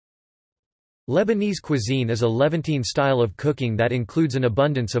Lebanese cuisine is a Levantine style of cooking that includes an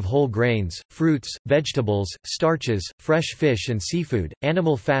abundance of whole grains, fruits, vegetables, starches, fresh fish and seafood.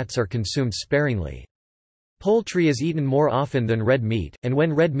 Animal fats are consumed sparingly. Poultry is eaten more often than red meat, and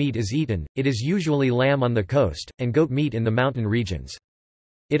when red meat is eaten, it is usually lamb on the coast, and goat meat in the mountain regions.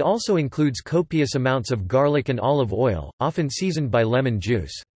 It also includes copious amounts of garlic and olive oil, often seasoned by lemon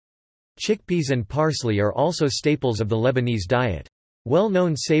juice. Chickpeas and parsley are also staples of the Lebanese diet.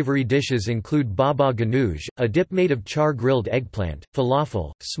 Well-known savory dishes include baba ganoush, a dip made of char-grilled eggplant,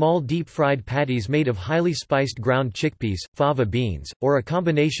 falafel, small deep-fried patties made of highly spiced ground chickpeas, fava beans, or a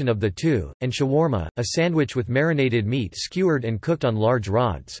combination of the two, and shawarma, a sandwich with marinated meat skewered and cooked on large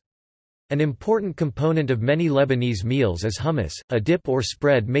rods. An important component of many Lebanese meals is hummus, a dip or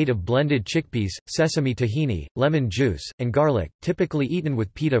spread made of blended chickpeas, sesame tahini, lemon juice, and garlic, typically eaten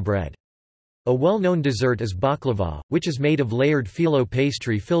with pita bread. A well-known dessert is baklava, which is made of layered phyllo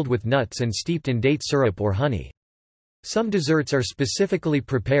pastry filled with nuts and steeped in date syrup or honey. Some desserts are specifically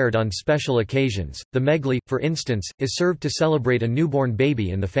prepared on special occasions. The megli, for instance, is served to celebrate a newborn baby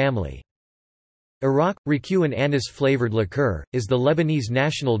in the family. Arak, raku and anise-flavored liqueur, is the Lebanese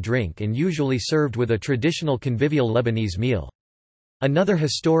national drink and usually served with a traditional convivial Lebanese meal. Another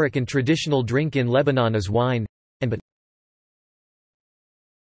historic and traditional drink in Lebanon is wine.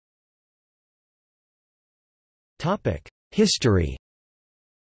 History.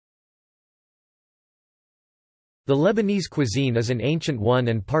 The Lebanese cuisine is an ancient one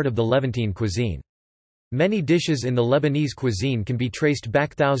and part of the Levantine cuisine. Many dishes in the Lebanese cuisine can be traced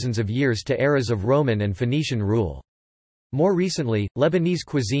back thousands of years to eras of Roman and Phoenician rule. More recently, Lebanese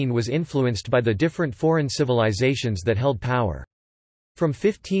cuisine was influenced by the different foreign civilizations that held power. From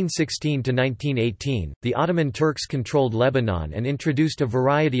 1516 to 1918, the Ottoman Turks controlled Lebanon and introduced a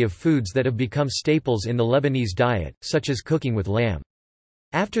variety of foods that have become staples in the Lebanese diet, such as cooking with lamb.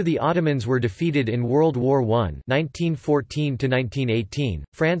 After the Ottomans were defeated in World War I (1914 to 1918),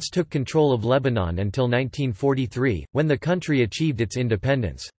 France took control of Lebanon until 1943, when the country achieved its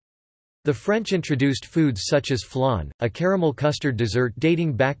independence. The French introduced foods such as flan, a caramel custard dessert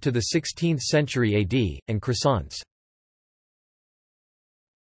dating back to the 16th century AD, and croissants.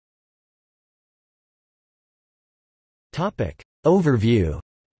 Overview.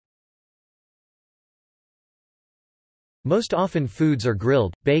 Most often foods are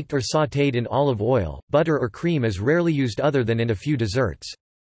grilled, baked or sautéed in olive oil. Butter or cream is rarely used other than in a few desserts.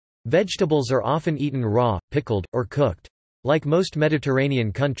 Vegetables are often eaten raw, pickled, or cooked. Like most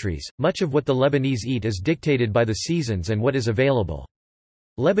Mediterranean countries, much of what the Lebanese eat is dictated by the seasons and what is available.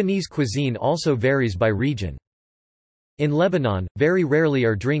 Lebanese cuisine also varies by region. In Lebanon, very rarely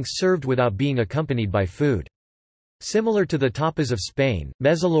are drinks served without being accompanied by food. Similar to the tapas of Spain,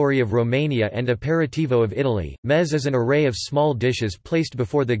 mezzalori of Romania and aperitivo of Italy, mezz is an array of small dishes placed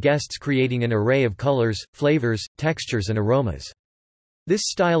before the guests, creating an array of colors, flavors, textures and aromas. This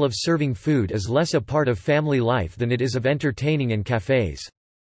style of serving food is less a part of family life than it is of entertaining in cafes.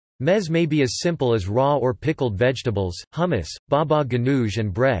 Mezz may be as simple as raw or pickled vegetables, hummus, baba ganoush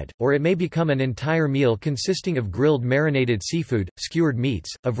and bread, or it may become an entire meal consisting of grilled marinated seafood, skewered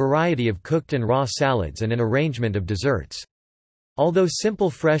meats, a variety of cooked and raw salads and an arrangement of desserts. Although simple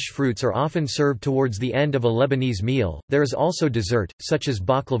fresh fruits are often served towards the end of a Lebanese meal, there is also dessert, such as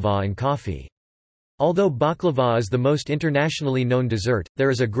baklava and coffee. Although baklava is the most internationally known dessert, there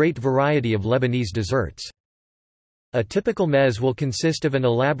is a great variety of Lebanese desserts. A typical mezz will consist of an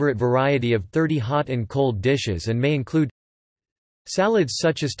elaborate variety of 30 hot and cold dishes and may include salads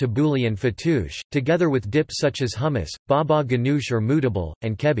such as tabbouleh and fattoush, together with dips such as hummus, baba ganoush or mutabal,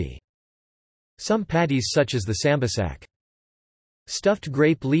 and kebi. Some patties such as the sambasak. Stuffed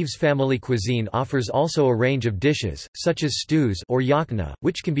grape leaves. Family cuisine offers also a range of dishes, such as stews or yakna,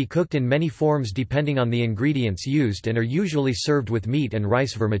 which can be cooked in many forms depending on the ingredients used and are usually served with meat and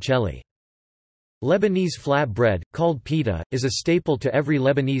rice vermicelli. Lebanese flat bread, called pita, is a staple to every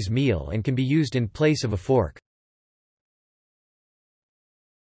Lebanese meal and can be used in place of a fork.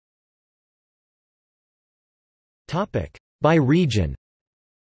 By region.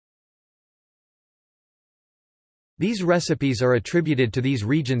 These recipes are attributed to these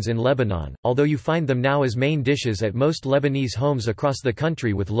regions in Lebanon, although you find them now as main dishes at most Lebanese homes across the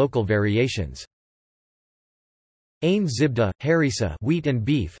country with local variations. Ain zibda, harissa, wheat and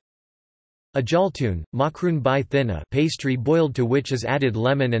beef. A jaltoon, makrun by thinna, pastry boiled to which is added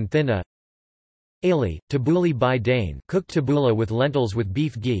lemon and thinna. Ali, tabbouleh by dane, cooked tabbouleh with lentils with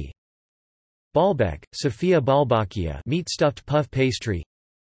beef ghee. Balbek, Safia balbakia, meat stuffed puff pastry.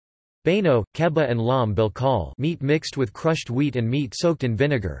 Baino, keba and lam bilkal, meat mixed with crushed wheat and meat soaked in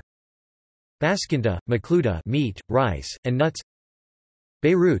vinegar. Baskinta, makluda, meat, rice, and nuts.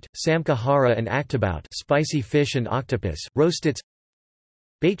 Beirut, samka hara and aktabout, spicy fish and octopus, roastets.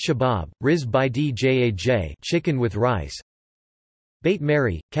 Beit shabab, riz by djaj, chicken with rice. Beit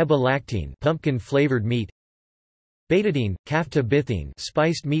Mary, keba lactine, pumpkin-flavored meat. Betadine, kafta bithine,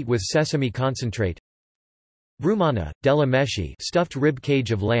 spiced meat with sesame concentrate. Brumana, dela meshi, stuffed rib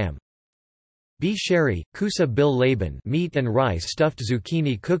cage of lamb. B. sherry, kusa bil laban, meat and rice stuffed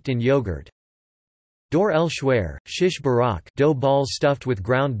zucchini cooked in yogurt. Dor el shwer, shish barak, dough balls stuffed with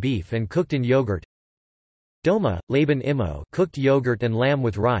ground beef and cooked in yogurt. Doma, laban imo, cooked yogurt and lamb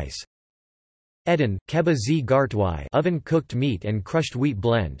with rice. Edin, keba z gartwai, oven-cooked meat and crushed wheat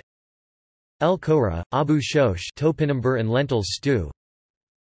blend. El Kora, Abu Shosh, topinamber and lentils stew.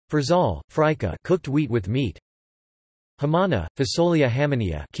 Ferzal, frika, cooked wheat with meat. Hamana, Fasolia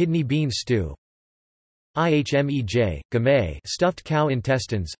hamania, kidney bean stew. Ihmej, gamay, stuffed cow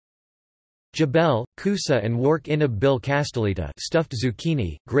intestines. Jabel, kusa and work inab bil castellita, stuffed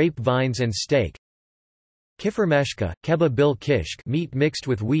zucchini, grape vines and steak. Kifrmeshka, keba bil kishk, meat mixed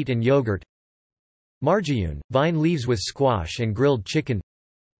with wheat and yogurt. Marjayun, vine leaves with squash and grilled chicken.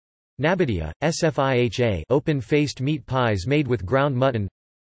 Nabadia, sfiha, open-faced meat pies made with ground mutton.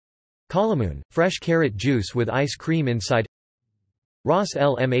 Kalamun, fresh carrot juice with ice cream inside. Ras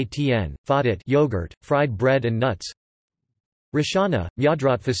el matn, fadat, yogurt, fried bread and nuts. Rishana,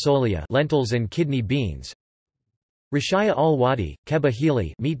 myadrat fasolia, lentils and kidney beans. Rishaya al-wadi, keba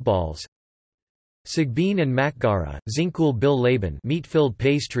hili, meatballs. Sigbin and makgara, zinkul bil laban, meat-filled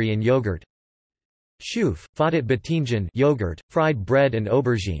pastry and yogurt. Shuf, fadat batinjan, yogurt, fried bread and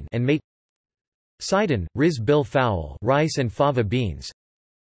aubergine and mate. Sidon, riz bil fowl, rice and fava beans.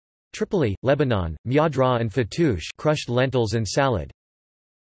 Tripoli, Lebanon, myadra and fatoush, crushed lentils and salad.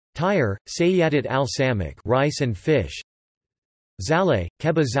 Tyre, sayyadat al-samak, rice and fish. Zaleh,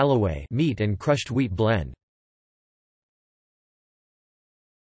 keba zalaway, meat and crushed wheat blend.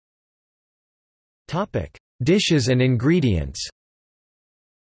 Topic: Dishes and ingredients.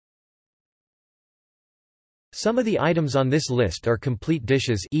 Some of the items on this list are complete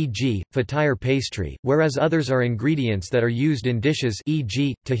dishes, e.g., fatire pastry, whereas others are ingredients that are used in dishes,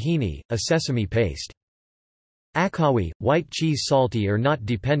 e.g., tahini, a sesame paste. Akawi, white cheese, salty or not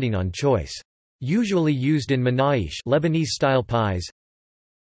depending on choice. Usually used in manaish, Lebanese-style pies.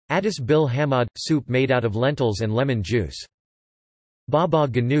 Addis bil hamad, soup made out of lentils and lemon juice. Baba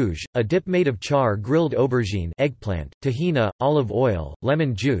ganoush, a dip made of char, grilled aubergine, eggplant, tahina, olive oil,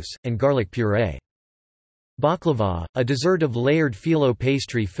 lemon juice, and garlic puree. Baklava, a dessert of layered phyllo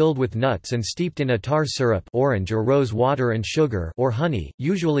pastry filled with nuts and steeped in attar syrup, orange or rose water and sugar, or honey,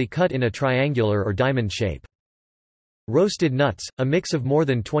 usually cut in a triangular or diamond shape. Roasted nuts, a mix of more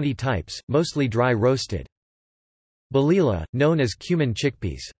than 20 types, mostly dry roasted. Balila, known as cumin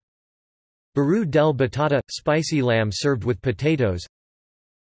chickpeas. Baru del batata, spicy lamb served with potatoes.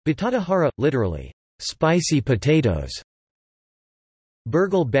 Batata hara, literally, spicy potatoes.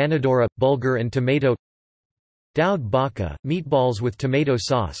 Burgal banadora, bulgur and tomato. Daud baka, meatballs with tomato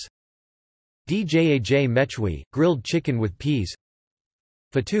sauce. Djaj mechwi, grilled chicken with peas.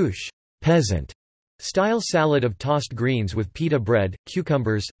 Fatouche, peasant style salad of tossed greens with pita bread,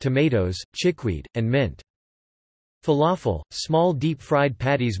 cucumbers, tomatoes, chickweed, and mint. Falafel, small deep-fried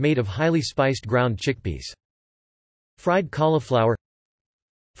patties made of highly spiced ground chickpeas. Fried cauliflower.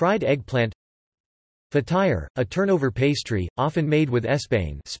 Fried eggplant. Fatire, a turnover pastry, often made with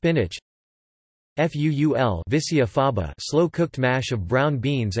esbain, spinach. Fuul, vicia faba, slow-cooked mash of brown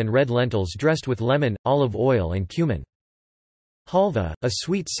beans and red lentils dressed with lemon, olive oil and cumin. Halva, a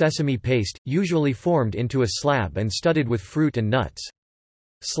sweet sesame paste, usually formed into a slab and studded with fruit and nuts.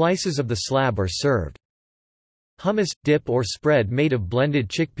 Slices of the slab are served. Hummus, dip or spread made of blended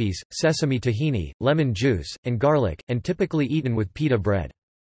chickpeas, sesame tahini, lemon juice, and garlic, and typically eaten with pita bread.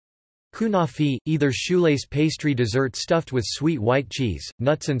 Kunafi, either shoelace pastry dessert stuffed with sweet white cheese,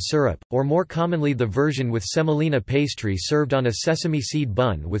 nuts and syrup, or more commonly the version with semolina pastry served on a sesame seed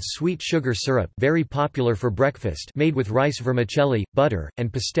bun with sweet sugar syrup, very popular for breakfast, made with rice vermicelli, butter,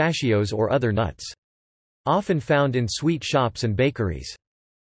 and pistachios or other nuts. Often found in sweet shops and bakeries.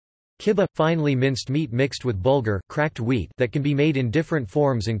 Kibbeh, finely minced meat mixed with bulgur, cracked wheat, that can be made in different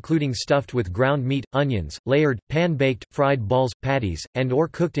forms including stuffed with ground meat, onions, layered, pan-baked, fried balls, patties, and or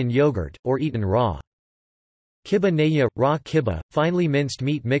cooked in yogurt, or eaten raw. Kibbeh neya, raw kibbeh, finely minced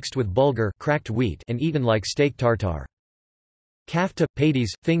meat mixed with bulgur, cracked wheat, and eaten like steak tartare. Kafta,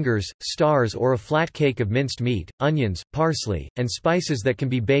 patties, fingers, stars or a flat cake of minced meat, onions, parsley, and spices that can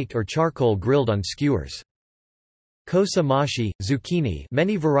be baked or charcoal grilled on skewers. Kosa mashi, zucchini,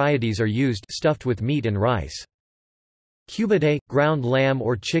 many varieties are used, stuffed with meat and rice. Kubate, ground lamb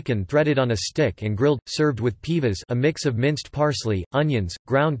or chicken threaded on a stick and grilled, served with pivas, a mix of minced parsley, onions,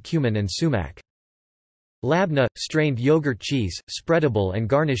 ground cumin and sumac. Labna, strained yogurt cheese, spreadable and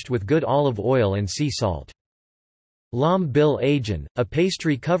garnished with good olive oil and sea salt. Lam bil ajin, a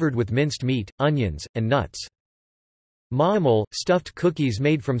pastry covered with minced meat, onions, and nuts. Ma'amol, stuffed cookies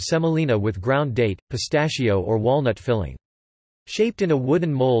made from semolina with ground date, pistachio or walnut filling. Shaped in a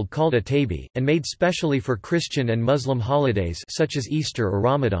wooden mold called a tabi, and made specially for Christian and Muslim holidays such as Easter or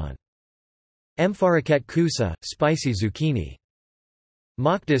Ramadan. Mfaraket kusa, spicy zucchini.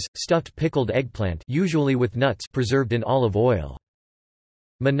 Makdas, stuffed pickled eggplant usually with nuts preserved in olive oil.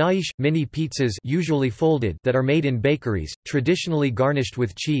 Manaish, mini pizzas usually folded that are made in bakeries, traditionally garnished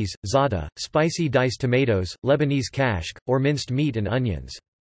with cheese, za'atar, spicy diced tomatoes, Lebanese kashk, or minced meat and onions.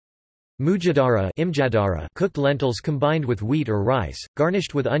 Mujadara, cooked lentils combined with wheat or rice,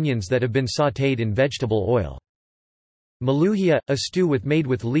 garnished with onions that have been sautéed in vegetable oil. Maluhia, a stew made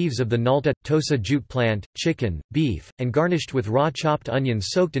with leaves of the nalta, tosa jute plant, chicken, beef, and garnished with raw chopped onions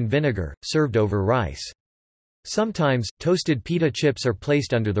soaked in vinegar, served over rice. Sometimes, toasted pita chips are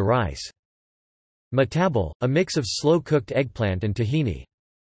placed under the rice. Matabal, a mix of slow-cooked eggplant and tahini.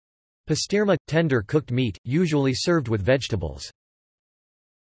 Pastirma, tender cooked meat, usually served with vegetables.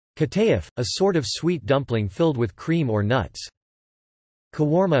 Katayef, a sort of sweet dumpling filled with cream or nuts.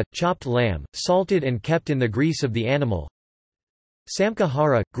 Kawarma, chopped lamb, salted and kept in the grease of the animal.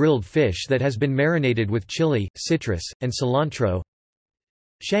 Samkahara, grilled fish that has been marinated with chili, citrus, and cilantro.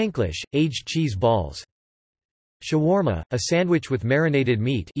 Shanklish, aged cheese balls. Shawarma, a sandwich with marinated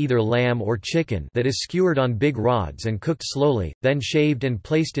meat either lamb or chicken that is skewered on big rods and cooked slowly, then shaved and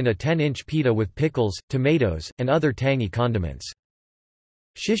placed in a 10-inch pita with pickles, tomatoes, and other tangy condiments.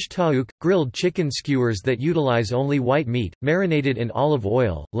 Shish taouk, grilled chicken skewers that utilize only white meat, marinated in olive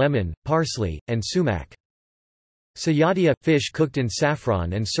oil, lemon, parsley, and sumac. Sayadia, fish cooked in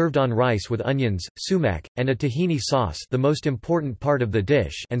saffron and served on rice with onions, sumac, and a tahini sauce, the most important part of the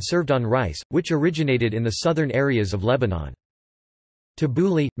dish, and served on rice, which originated in the southern areas of Lebanon.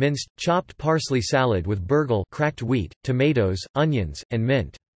 Tabbouleh, minced, chopped parsley salad with burghul, cracked wheat, tomatoes, onions, and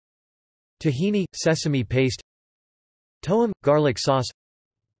mint. Tahini, sesame paste. Toam, garlic sauce.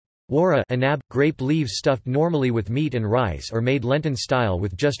 Wara, anab, grape leaves stuffed normally with meat and rice or made Lenten style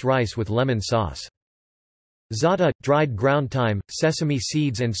with just rice with lemon sauce. Za'atar, dried ground thyme, sesame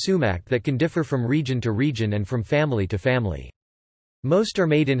seeds and sumac that can differ from region to region and from family to family. Most are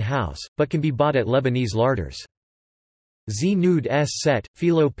made in-house, but can be bought at Lebanese larders. Znud s set,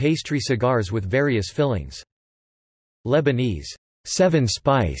 phyllo pastry cigars with various fillings. Lebanese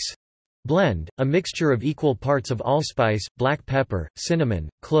seven-spice blend, a mixture of equal parts of allspice, black pepper, cinnamon,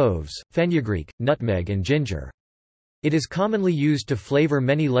 cloves, fenugreek, nutmeg and ginger. It is commonly used to flavor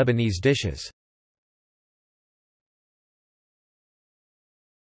many Lebanese dishes.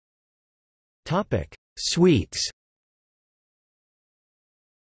 Sweets.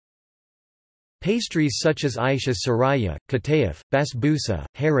 Pastries such as Aisha Saraya, Katayef, Basbousa,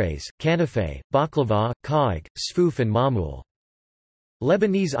 Herez, Kanafe, Baklava, Ka'ik, Sfouf and Mamoul.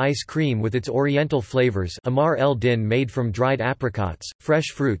 Lebanese ice cream with its oriental flavors, Amar el-Din made from dried apricots,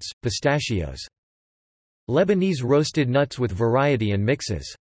 fresh fruits, pistachios. Lebanese roasted nuts with variety and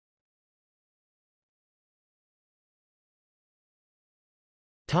mixes.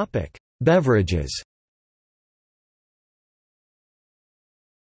 Beverages.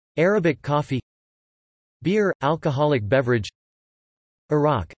 Arabic coffee. Beer, alcoholic beverage.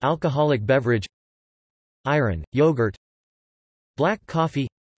 Iraq, alcoholic beverage. Ayran, yogurt. Black coffee.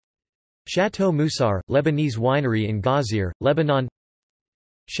 Chateau Moussar, Lebanese winery in Gazir, Lebanon.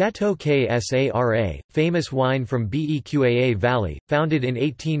 Chateau Ksara, famous wine from Beqaa Valley, founded in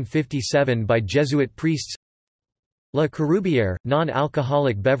 1857 by Jesuit priests. La Caroubière,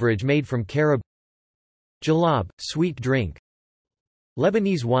 non-alcoholic beverage made from carob. Jalab, sweet drink.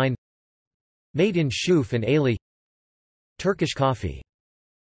 Lebanese wine. Made in Shuf and Ali. Turkish coffee.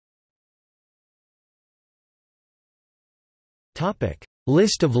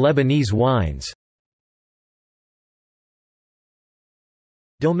 List of Lebanese wines.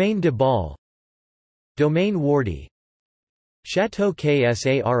 Domaine de Bal, Domaine Wardi, Chateau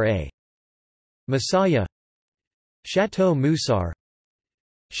Ksara, Masaya, Chateau Moussar,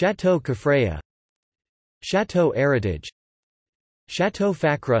 Chateau Kafraya, Chateau Heritage, Chateau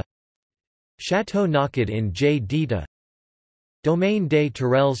Fakra, Chateau Naked in J. Dita, Domaine des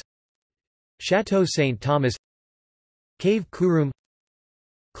Tourelles, Chateau St. Thomas, Cave Kurum,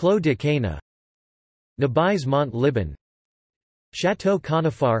 Clos de Cana, Nabais Mont Liban, Chateau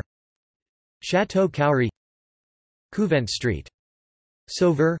Conifar, Chateau Cowrie, Couvent Street,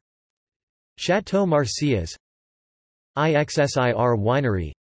 Sauveur, Chateau Marcias, Ixsir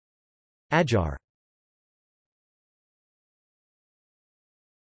Winery, Ajar.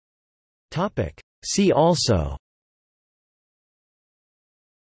 See also: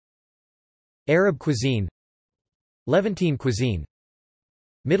 Arab cuisine, Levantine cuisine,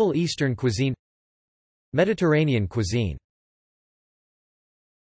 Middle Eastern cuisine, Mediterranean cuisine.